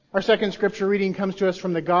Our second scripture reading comes to us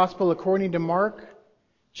from the Gospel according to Mark,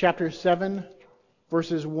 chapter 7,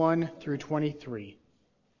 verses 1 through 23.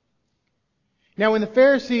 Now when the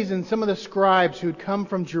Pharisees and some of the scribes who had come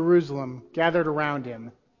from Jerusalem gathered around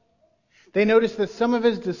him, they noticed that some of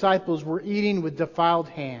his disciples were eating with defiled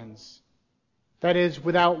hands, that is,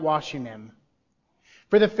 without washing them.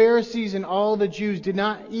 For the Pharisees and all the Jews did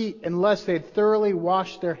not eat unless they had thoroughly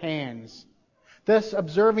washed their hands, thus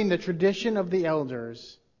observing the tradition of the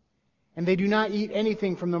elders. And they do not eat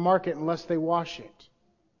anything from the market unless they wash it.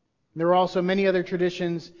 There are also many other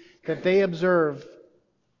traditions that they observe: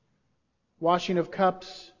 washing of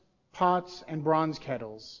cups, pots, and bronze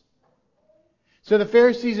kettles. So the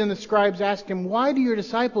Pharisees and the scribes asked him, "Why do your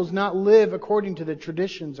disciples not live according to the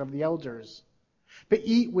traditions of the elders, but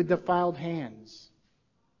eat with defiled hands?"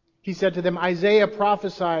 He said to them, "Isaiah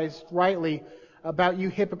prophesied rightly about you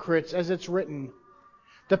hypocrites, as it's written,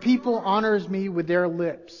 'The people honors me with their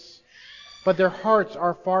lips, but their hearts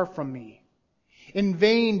are far from me. In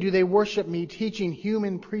vain do they worship me, teaching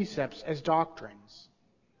human precepts as doctrines.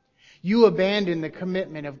 You abandon the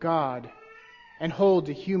commitment of God and hold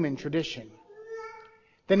to human tradition.'"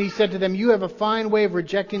 Then he said to them, "You have a fine way of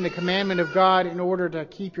rejecting the commandment of God in order to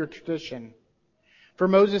keep your tradition. For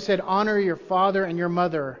Moses said, 'Honor your father and your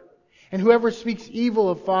mother,' and whoever speaks evil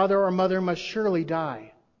of father or mother must surely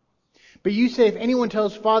die. But you say, if anyone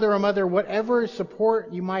tells father or mother, 'Whatever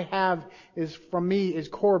support you might have is from me is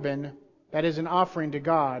Corban,' that is an offering to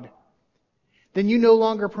God, then you no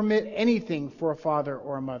longer permit anything for a father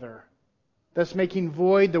or a mother, thus making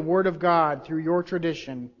void the word of God through your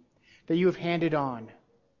tradition that you have handed on.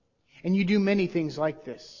 And you do many things like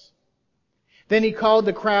this." Then he called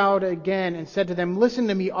the crowd again and said to them, "Listen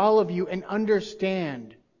to me, all of you, and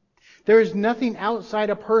understand. There is nothing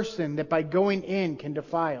outside a person that by going in can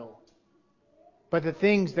defile. But the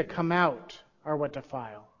things that come out are what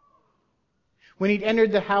defile." When he'd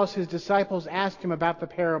entered the house, his disciples asked him about the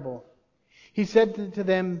parable. He said to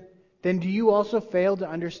them, "Then do you also fail to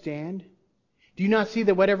understand? Do you not see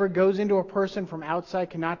that whatever goes into a person from outside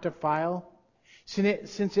cannot defile,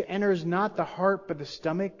 since it enters not the heart but the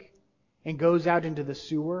stomach, and goes out into the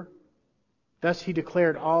sewer?" Thus he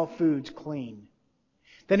declared all foods clean.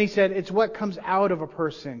 Then he said, "It's what comes out of a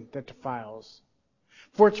person that defiles.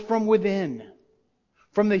 For it's from within.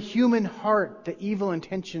 From the human heart the evil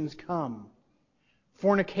intentions come: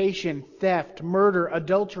 fornication, theft, murder,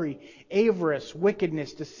 adultery, avarice,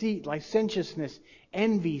 wickedness, deceit, licentiousness,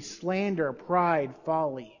 envy, slander, pride,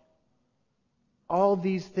 folly. All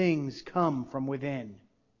these things come from within,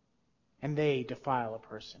 and they defile a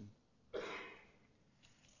person."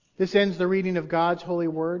 This ends the reading of God's holy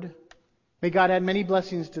word. May God add many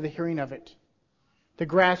blessings to the hearing of it. The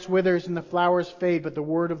grass withers and the flowers fade, but the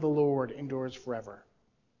word of the Lord endures forever.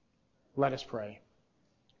 Let us pray.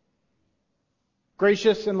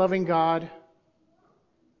 Gracious and loving God,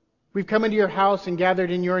 we've come into your house and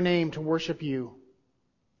gathered in your name to worship you.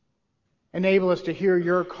 Enable us to hear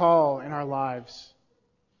your call in our lives.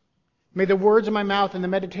 May the words of my mouth and the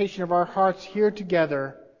meditation of our hearts here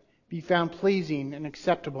together be found pleasing and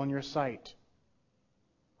acceptable in your sight.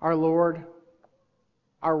 Our Lord,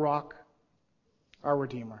 our rock, our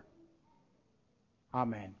Redeemer.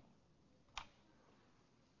 Amen.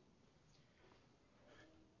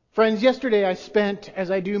 Friends, yesterday I spent,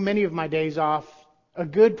 as I do many of my days off, a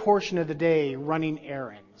good portion of the day running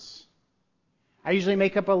errands. I usually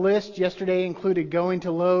make up a list. Yesterday included going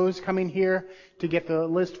to Lowe's, coming here to get the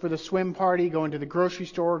list for the swim party, going to the grocery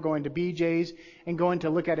store, going to BJ's, and going to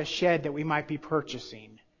look at a shed that we might be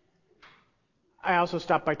purchasing. I also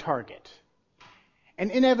stopped by Target.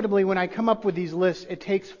 And inevitably, when I come up with these lists, it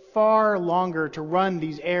takes far longer to run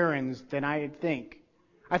these errands than I think.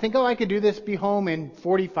 I think, I could do this, be home in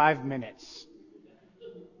 45 minutes.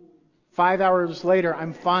 5 hours later,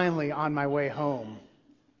 I'm finally on my way home.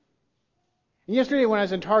 And yesterday when I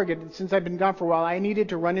was in Target, since I've been gone for a while, I needed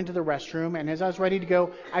to run into the restroom. And as I was ready to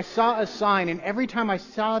go, I saw a sign. And every time I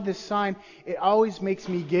saw this sign, it always makes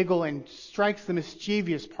me giggle and strikes the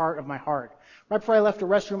mischievous part of my heart. Right before I left the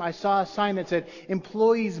restroom, I saw a sign that said,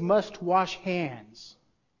 "Employees must wash hands."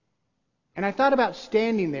 And I thought about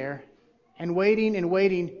standing there and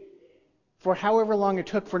waiting for however long it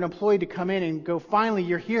took for an employee to come in and go, "Finally,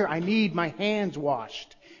 you're here. I need my hands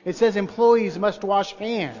washed. It says employees must wash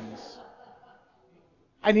hands."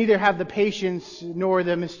 I neither have the patience nor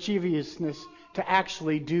the mischievousness to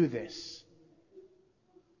actually do this.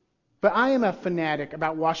 But I am a fanatic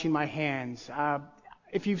about washing my hands.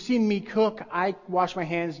 If you've seen me cook, I wash my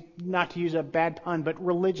hands, not to use a bad pun, but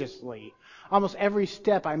religiously. Almost every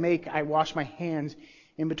step I make, I wash my hands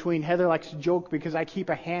In between, Heather likes to joke because I keep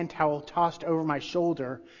a hand towel tossed over my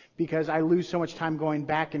shoulder because I lose so much time going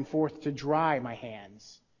back and forth to dry my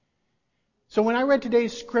hands. So when I read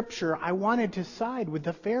today's scripture, I wanted to side with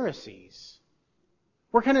the Pharisees.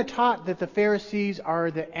 We're kind of taught that the Pharisees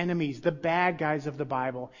are the enemies, the bad guys of the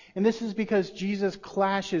Bible. And this is because Jesus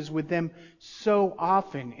clashes with them so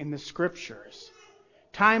often in the scriptures.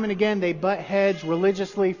 Time and again, they butt heads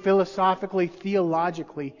religiously, philosophically,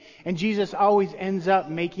 theologically, and Jesus always ends up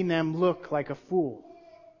making them look like a fool.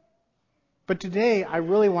 But today, I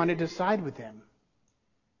really wanted to side with them.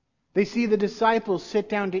 They see the disciples sit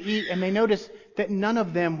down to eat, and they notice that none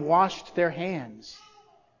of them washed their hands.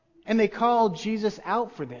 And they called Jesus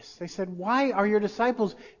out for this. They said, "Why are your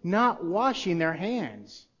disciples not washing their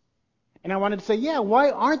hands?" And I wanted to say, yeah,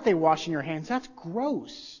 why aren't they washing your hands? That's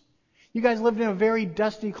gross. You guys lived in a very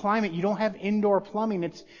dusty climate. You don't have indoor plumbing.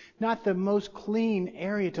 It's not the most clean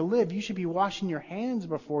area to live. You should be washing your hands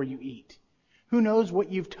before you eat. Who knows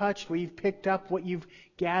what you've touched, what you've picked up, what you've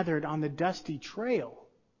gathered on the dusty trail?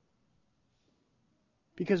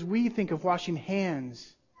 Because we think of washing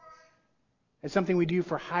hands as something we do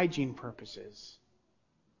for hygiene purposes,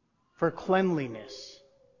 for cleanliness.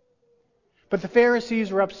 But the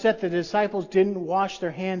Pharisees were upset the disciples didn't wash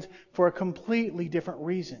their hands for a completely different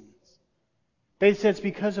reason. They said it's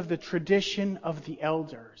because of the tradition of the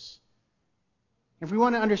elders. If we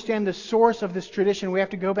want to understand the source of this tradition, we have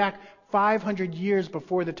to go back 500 years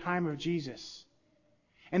before the time of Jesus.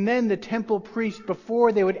 And then the temple priests,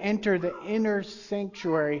 before they would enter the inner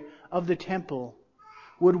sanctuary of the temple,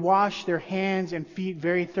 would wash their hands and feet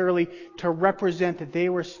very thoroughly to represent that they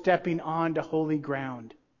were stepping onto holy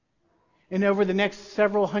ground. And over the next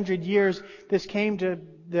several hundred years, this came to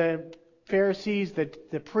the Pharisees,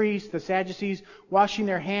 the priests, the Sadducees, washing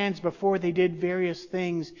their hands before they did various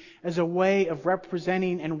things as a way of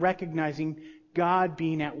representing and recognizing God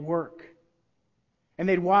being at work. And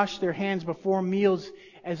they'd wash their hands before meals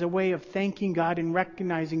as a way of thanking God and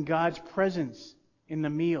recognizing God's presence in the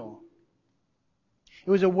meal. It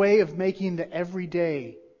was a way of making the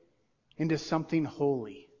everyday into something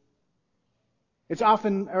holy. It's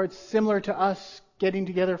similar to us getting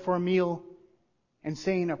together for a meal and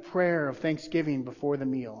saying a prayer of thanksgiving before the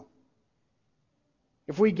meal.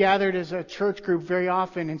 If we gathered as a church group very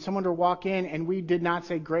often and someone were to walk in and we did not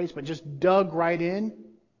say grace but just dug right in,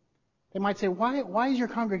 they might say, why is your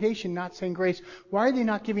congregation not saying grace? Why are they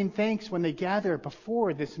not giving thanks when they gather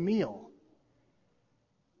before this meal?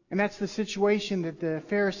 And that's the situation that the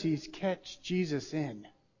Pharisees catch Jesus in.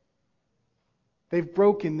 They've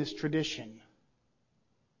broken this tradition.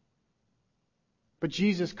 But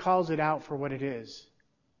Jesus calls it out for what it is.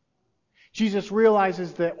 Jesus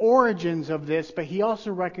realizes the origins of this, but he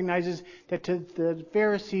also recognizes that to the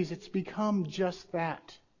Pharisees it's become just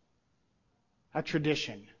that. A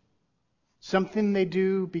tradition. Something they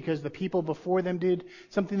do because the people before them did,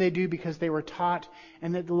 something they do because they were taught,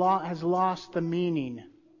 and that has lost the meaning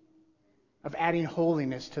of adding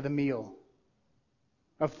holiness to the meal,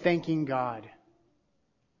 of thanking God.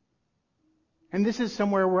 And this is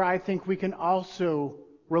somewhere where I think we can also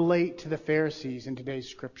relate to the Pharisees in today's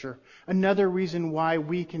scripture. Another reason why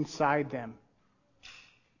we can side them.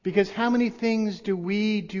 Because how many things do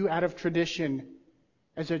we do out of tradition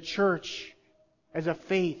as a church, as a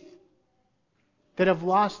faith, that have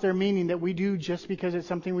lost their meaning, that we do just because it's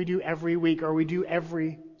something we do every week or we do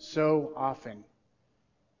every so often?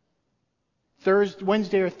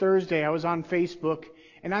 Wednesday or Thursday, I was on Facebook,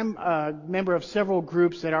 and I'm a member of several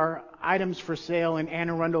groups that are items for sale in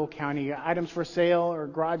Anne Arundel County, items for sale or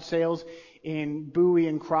garage sales in Bowie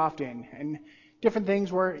and Crofton, and different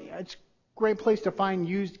things where it's a great place to find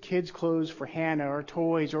used kids' clothes for Hannah or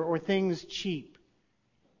toys or things cheap.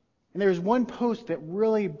 And there's one post that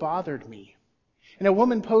really bothered me. And a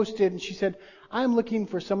woman posted, and she said, "I'm looking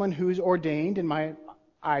for someone who's ordained," and my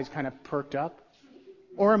eyes kind of perked up,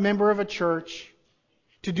 "or a member of a church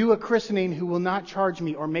to do a christening who will not charge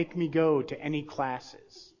me or make me go to any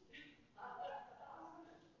classes."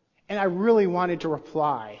 And I really wanted to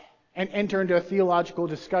reply and enter into a theological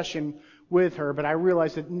discussion with her, but I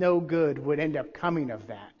realized that no good would end up coming of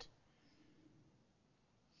that.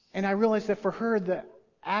 And I realized that for her, the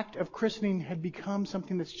act of christening had become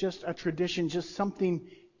something that's just a tradition, just something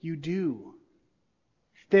you do.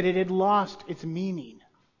 That it had lost its meaning.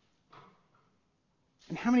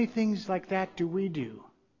 And how many things like that do we do?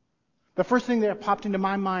 The first thing that popped into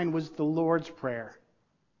my mind was the Lord's Prayer.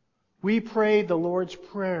 We pray the Lord's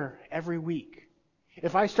Prayer every week.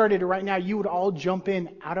 If I started it right now, you would all jump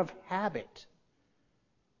in out of habit.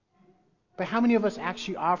 But how many of us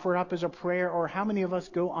actually offer it up as a prayer, or how many of us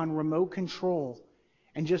go on remote control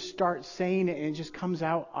and just start saying it, and it just comes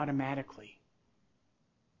out automatically.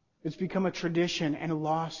 It's become a tradition and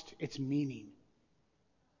lost its meaning.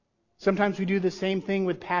 Sometimes we do the same thing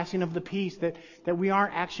with passing of the peace, that we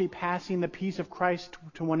aren't actually passing the peace of Christ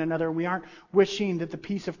to one another. We aren't wishing that the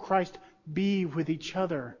peace of Christ be with each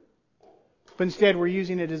other. But instead, we're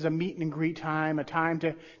using it as a meet and greet time, a time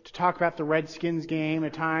to talk about the Redskins game, a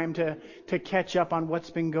time to catch up on what's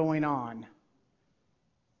been going on.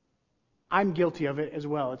 I'm guilty of it as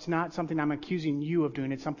well. It's not something I'm accusing you of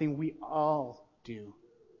doing. It's something we all do.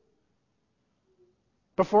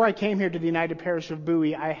 Before I came here to the United Parish of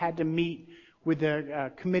Bowie, I had to meet with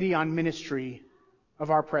the Committee on Ministry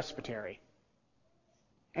of our presbytery.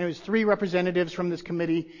 And it was 3 representatives from this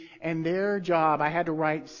committee, and their job, I had to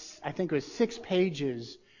write, I think it was 6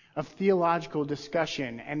 pages of theological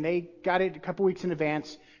discussion, and they got it a couple weeks in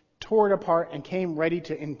advance, tore it apart, and came ready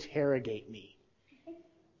to interrogate me.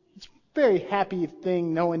 It's a very happy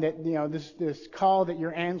thing knowing that, this call that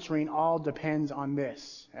you're answering all depends on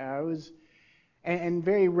this. And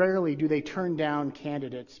very rarely do they turn down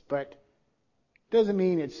candidates, but it doesn't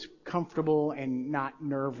mean it's comfortable and not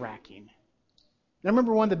nerve-wracking. I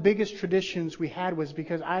remember one of the biggest traditions we had was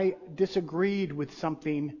because I disagreed with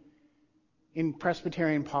something in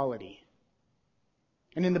Presbyterian polity.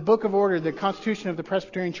 And in the Book of Order, the Constitution of the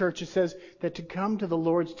Presbyterian Church, it says that to come to the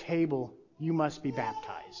Lord's table, you must be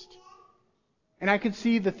baptized. And I could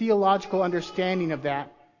see the theological understanding of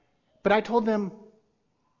that, but I told them,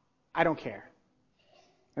 I don't care.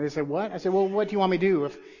 And they said, what? I said, well, what do you want me to do?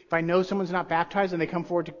 If I know someone's not baptized and they come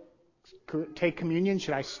forward to take communion,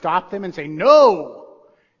 should I stop them and say, no,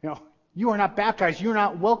 you are not baptized. You're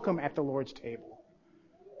not welcome at the Lord's table.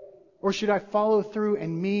 Or should I follow through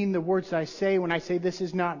and mean the words that I say when I say this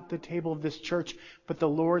is not the table of this church, but the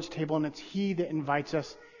Lord's table, and it's He that invites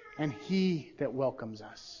us and He that welcomes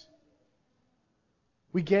us.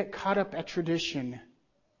 We get caught up at tradition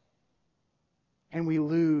and we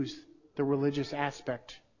lose the religious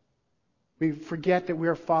aspect. We forget that we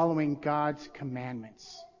are following God's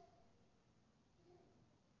commandments.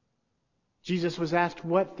 Jesus was asked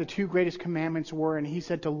what the 2 greatest commandments were, and He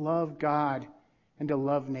said to love God and to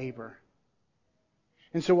love neighbor.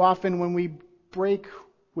 And so often when we break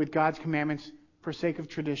with God's commandments for sake of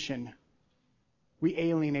tradition, we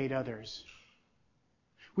alienate others.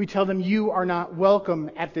 We tell them, you are not welcome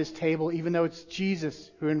at this table, even though it's Jesus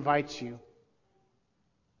who invites you.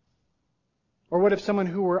 Or what if someone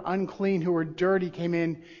who were unclean, who were dirty, came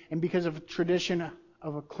in, and because of tradition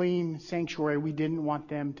of a clean sanctuary, we didn't want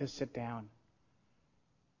them to sit down?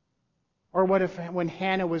 Or what if when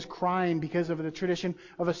Hannah was crying because of the tradition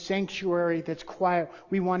of a sanctuary that's quiet,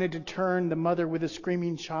 we wanted to turn the mother with a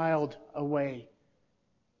screaming child away?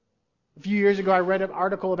 A few years ago, I read an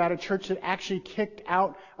article about a church that actually kicked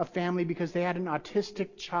out a family because they had an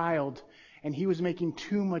autistic child and he was making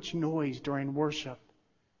too much noise during worship.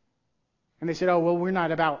 And they said, oh, well, we're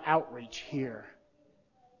not about outreach here.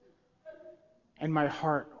 And my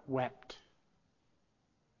heart wept.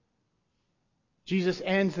 Jesus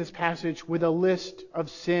ends this passage with a list of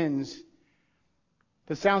sins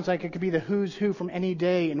that sounds like it could be the who's who from any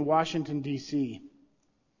day in Washington, D.C.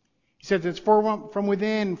 He says it's from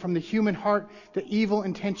within, from the human heart, that evil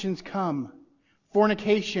intentions come.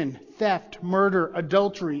 Fornication, theft, murder,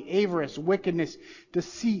 adultery, avarice, wickedness,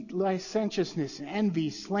 deceit, licentiousness, envy,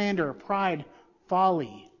 slander, pride,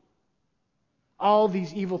 folly. All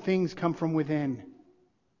these evil things come from within,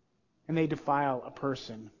 and they defile a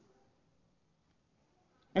person.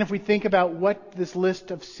 And if we think about what this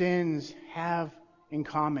list of sins have in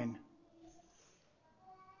common,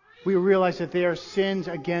 we realize that they are sins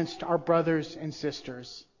against our brothers and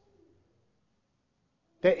sisters.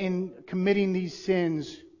 That in committing these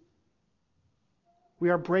sins,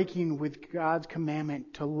 we are breaking with God's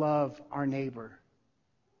commandment to love our neighbor.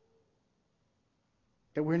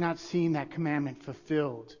 That we're not seeing that commandment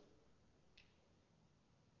fulfilled.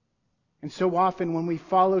 And so often when we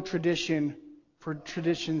follow tradition for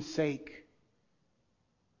tradition's sake,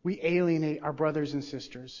 we alienate our brothers and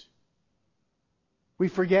sisters. We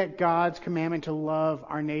forget God's commandment to love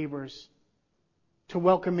our neighbors, to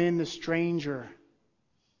welcome in the stranger,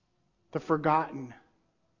 the forgotten,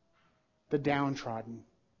 the downtrodden.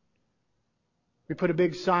 We put a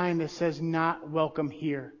big sign that says not welcome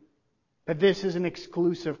here, that this is an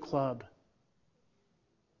exclusive club.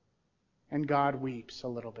 And God weeps a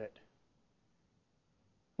little bit.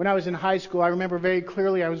 When I was in high school, I remember very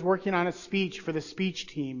clearly I was working on a speech for the speech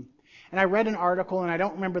team. And I read an article, and I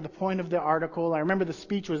don't remember the point of the article. I remember the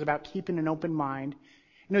speech was about keeping an open mind.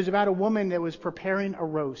 And it was about a woman that was preparing a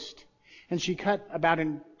roast. And she cut about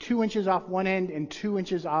 2 inches off one end and 2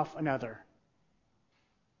 inches off another.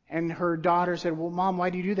 And her daughter said, well, Mom,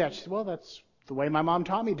 why do you do that? She said, well, that's the way my mom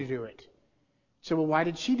taught me to do it. So, well, why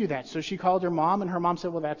did she do that? So she called her mom, and her mom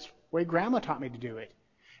said, well, that's the way Grandma taught me to do it.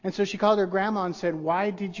 And so she called her grandma and said, why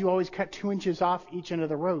did you always cut 2 inches off each end of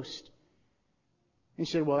the roast? And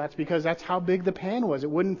she said, well, that's because that's how big the pan was. It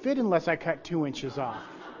wouldn't fit unless I cut 2 inches off.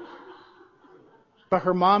 But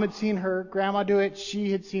her mom had seen her grandma do it.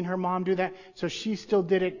 She had seen her mom do that. So she still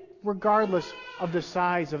did it regardless of the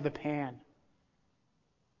size of the pan.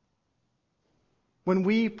 When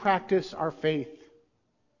we practice our faith,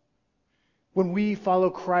 when we follow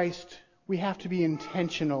Christ, we have to be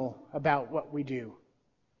intentional about what we do.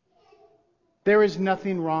 There is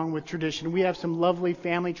nothing wrong with tradition. We have some lovely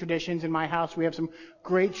family traditions in my house. We have some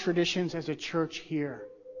great traditions as a church here.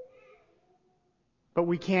 But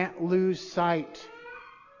we can't lose sight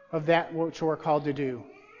of that which we're called to do.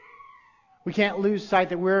 We can't lose sight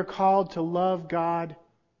that we're called to love God,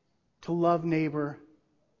 to love neighbor,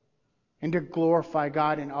 and to glorify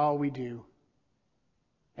God in all we do.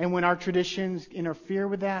 And when our traditions interfere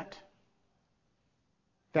with that,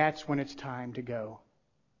 that's when it's time to go.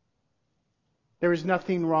 There is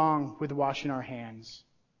nothing wrong with washing our hands.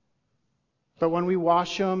 But when we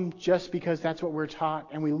wash them just because that's what we're taught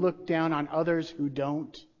and we look down on others who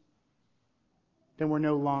don't, then we're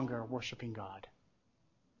no longer worshiping God.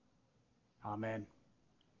 Amen.